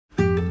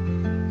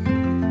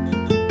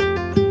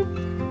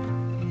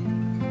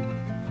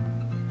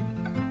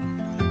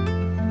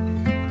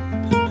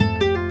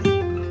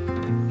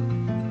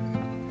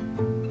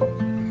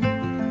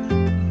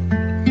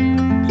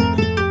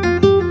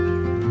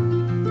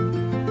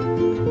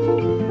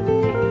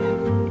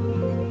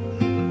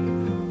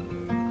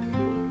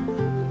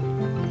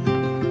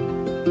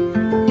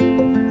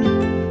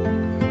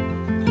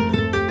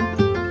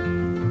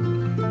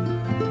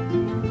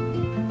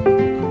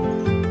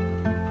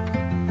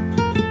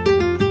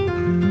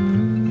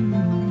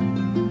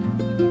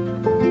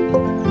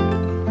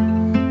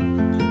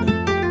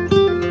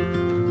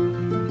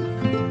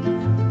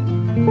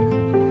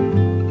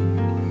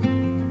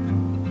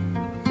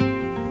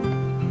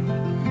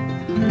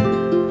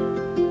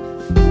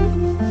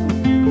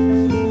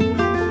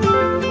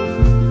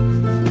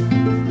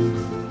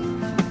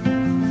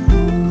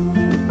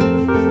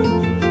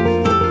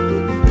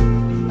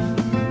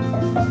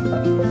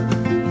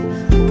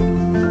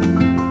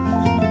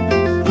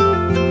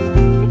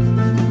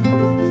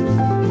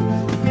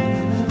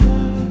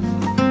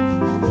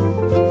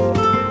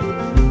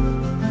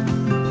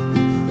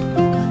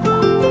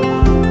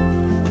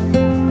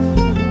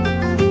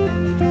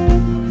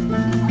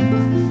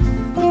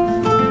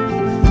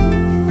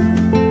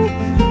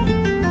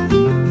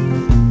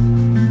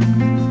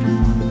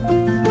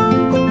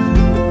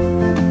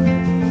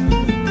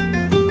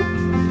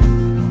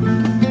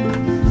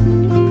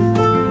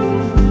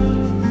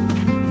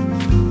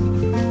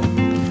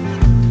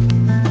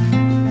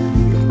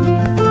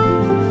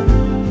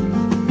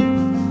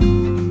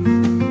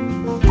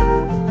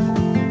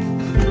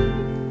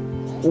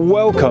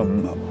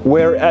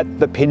we're at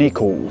the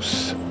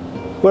Pinnacles.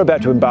 We're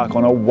about to embark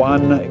on a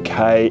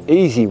 1K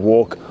easy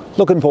walk.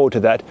 Looking forward to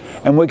that.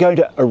 And we're going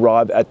to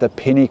arrive at the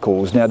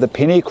Pinnacles. Now the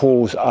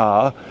Pinnacles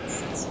are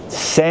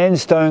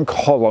sandstone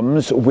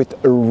columns with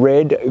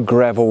red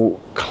gravel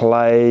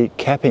clay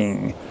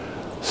capping.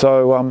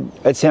 So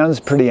it sounds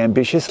pretty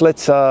ambitious.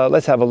 Let's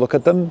have a look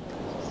at them.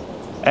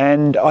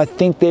 And I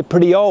think they're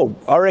pretty old.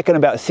 I reckon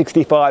about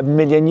 65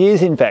 million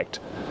years, in fact.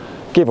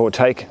 Give or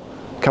take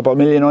a couple of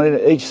million on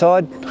each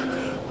side.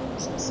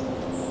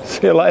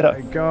 See you later.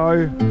 There you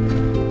go.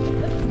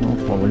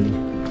 I'll follow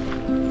you.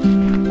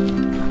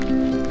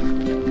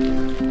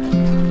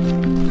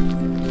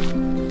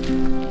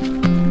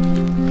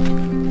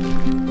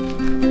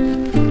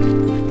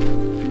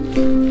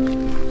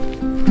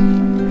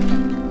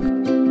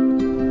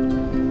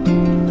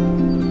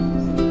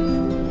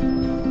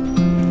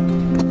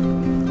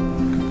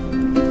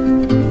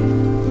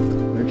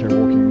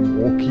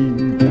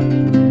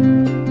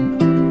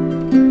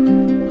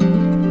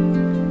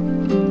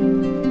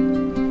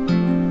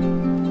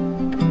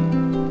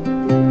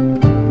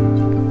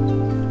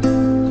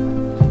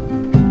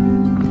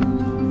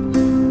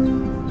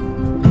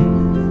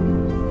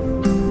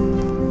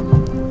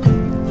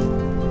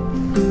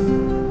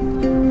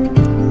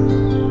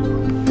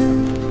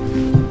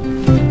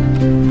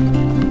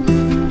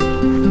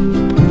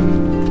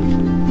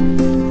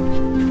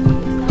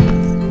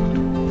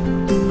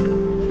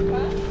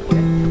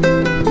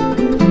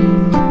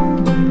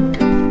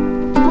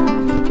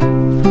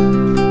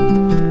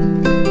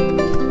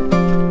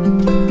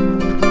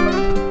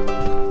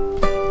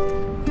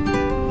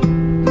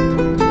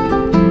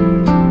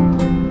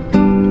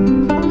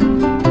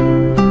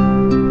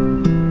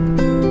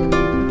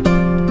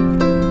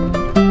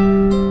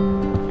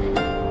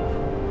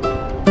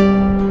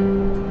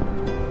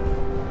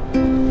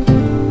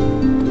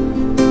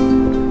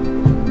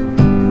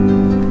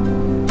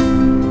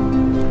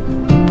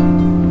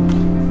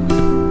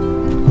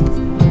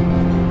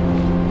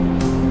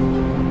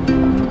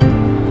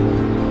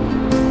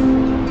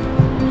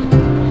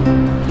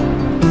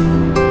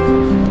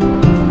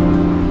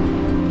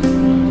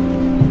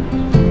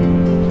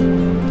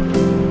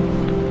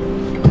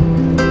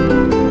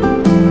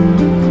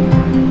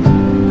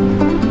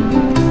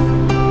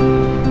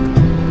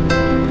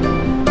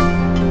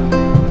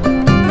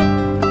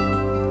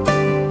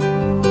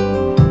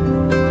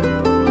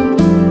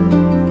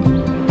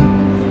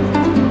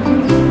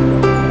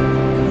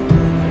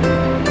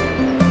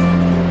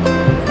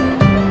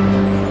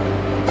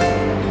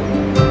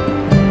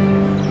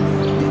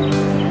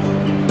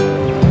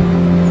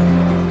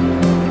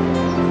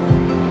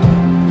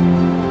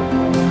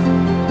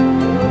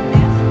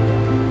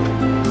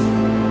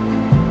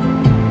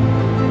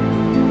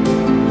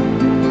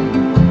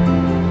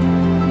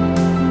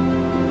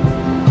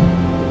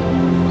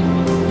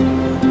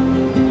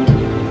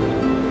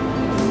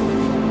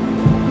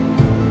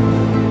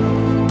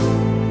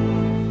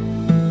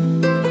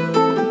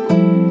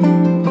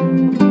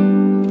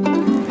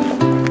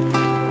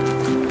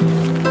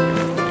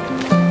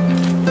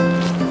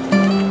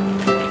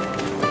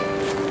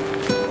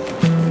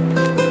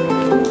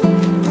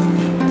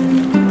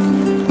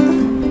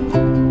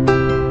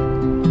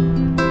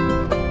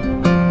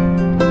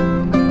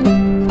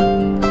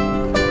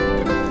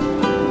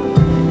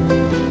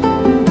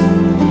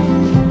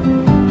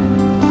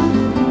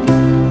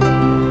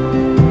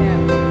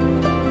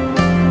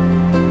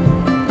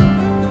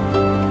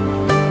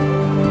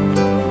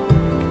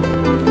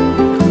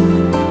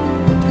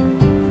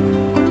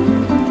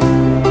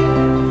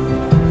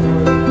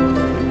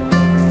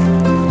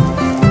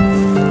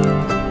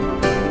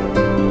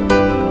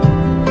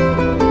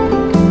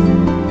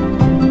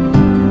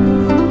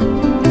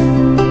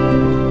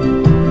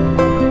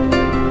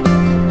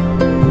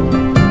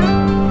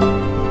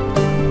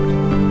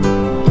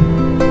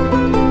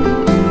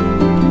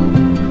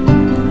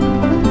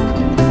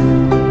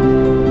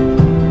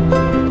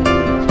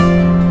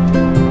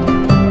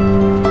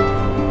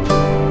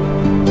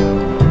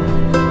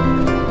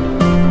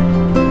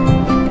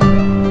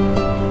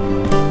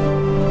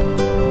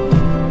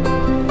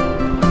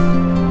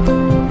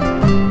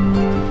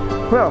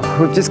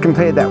 We've just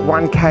completed that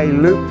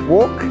 1K loop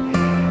walk.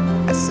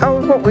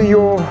 So what were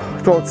your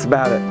thoughts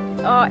about it?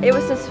 Oh, it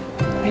was just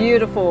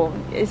beautiful.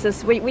 It's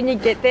just when you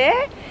get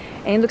there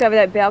and you look over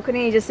that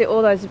balcony, you just see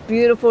all those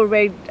beautiful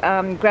red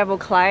gravel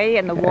clay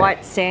and the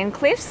white sand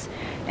cliffs.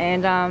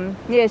 And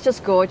yeah, it's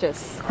just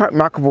gorgeous. Quite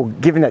remarkable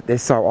given that they're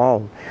so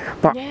old.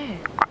 But yeah,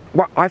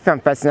 what I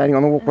found fascinating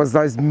on the walk was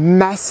those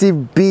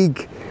massive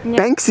big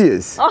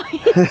Banksias. Oh,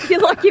 you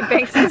like your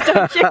Banksias,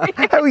 don't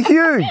you? They were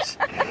huge.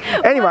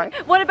 Anyway.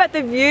 What about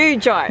the view,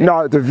 Joe?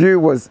 No, the view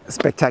was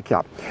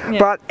spectacular. Yeah.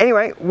 But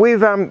anyway, we're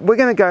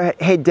going to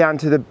head down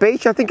to the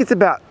beach. I think it's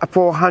about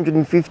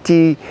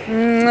 450...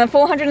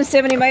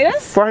 470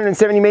 metres.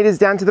 470 metres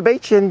down to the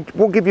beach, and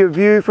we'll give you a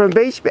view from the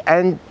beach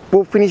and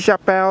we'll finish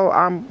up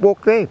our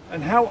walk there.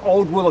 And how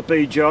old will it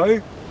be,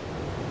 Joe?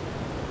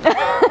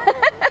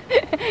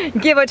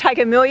 Give or take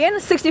a million.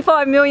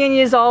 65 million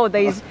years old,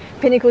 these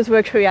Pinnacles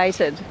were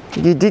created.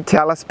 You did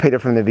tell us, Peter,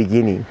 from the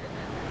beginning.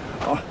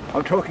 Oh,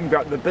 I'm talking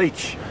about the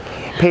beach.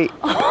 Pete,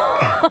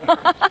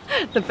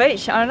 The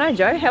beach, I don't know,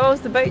 Joe, how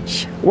was the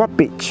beach? what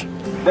beach?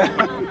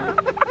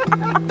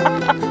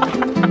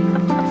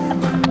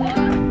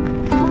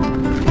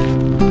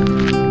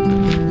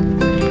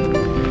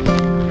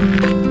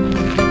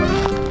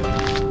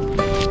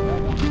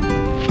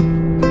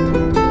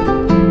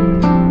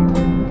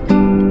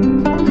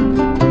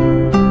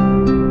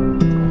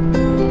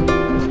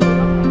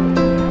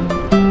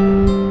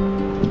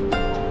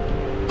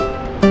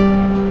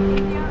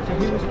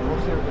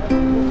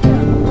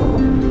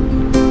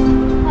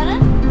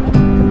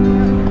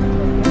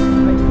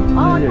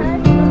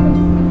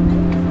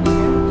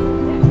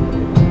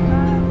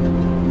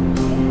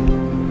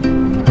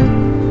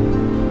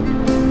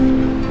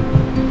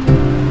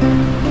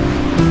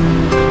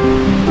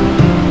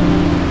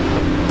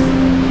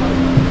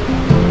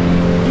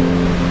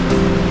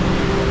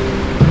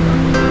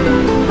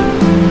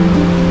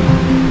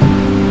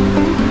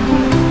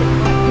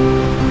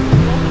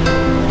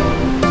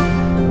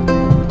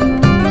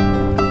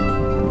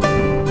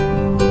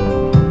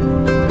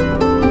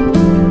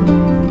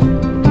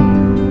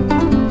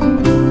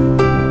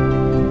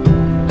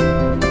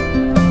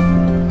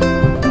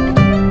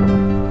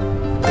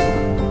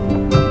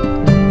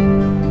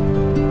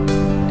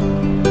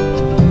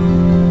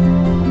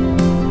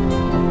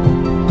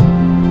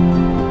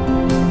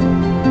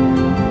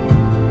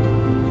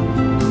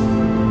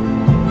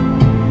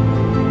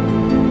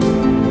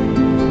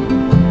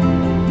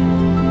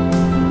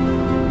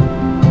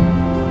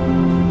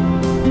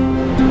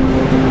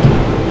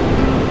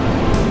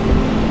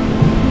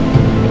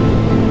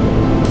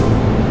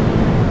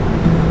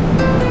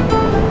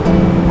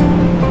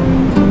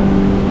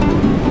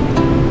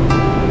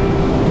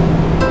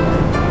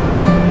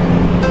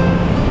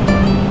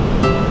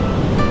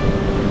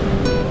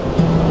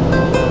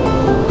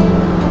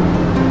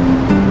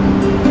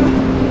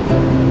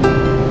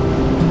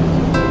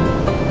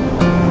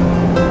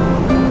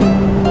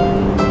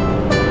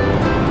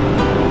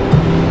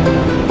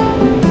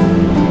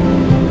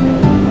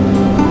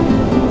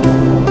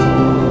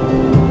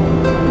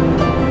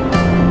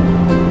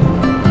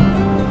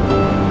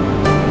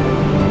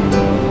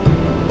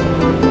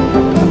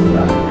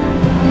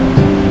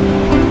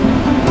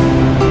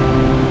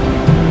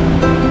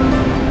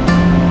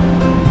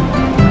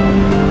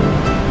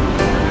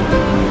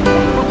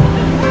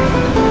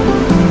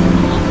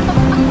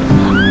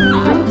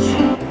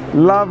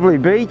 Lovely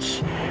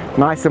beach,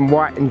 nice and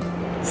white and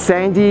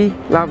sandy,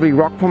 lovely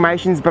rock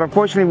formations, but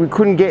unfortunately we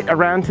couldn't get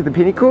around to the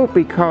Pinnacle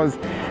because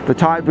the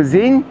tide was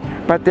in.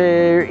 But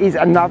there is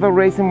another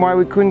reason why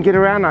we couldn't get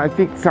around. I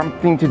think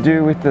something to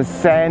do with the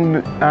sand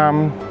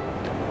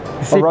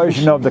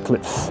Erosion of the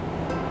cliffs.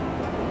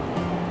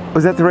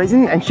 Was that the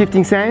reason? And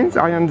shifting sands,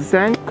 I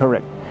understand.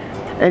 Correct.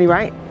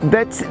 Anyway,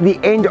 that's the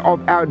end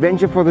of our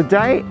adventure for the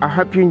day. I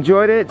hope you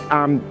enjoyed it.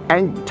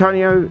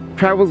 Antonio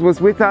Travels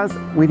was with us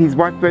with his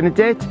wife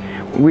Bernadette.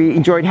 We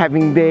enjoyed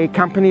having their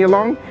company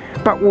along,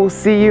 but we'll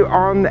see you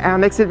on our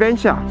next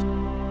adventure.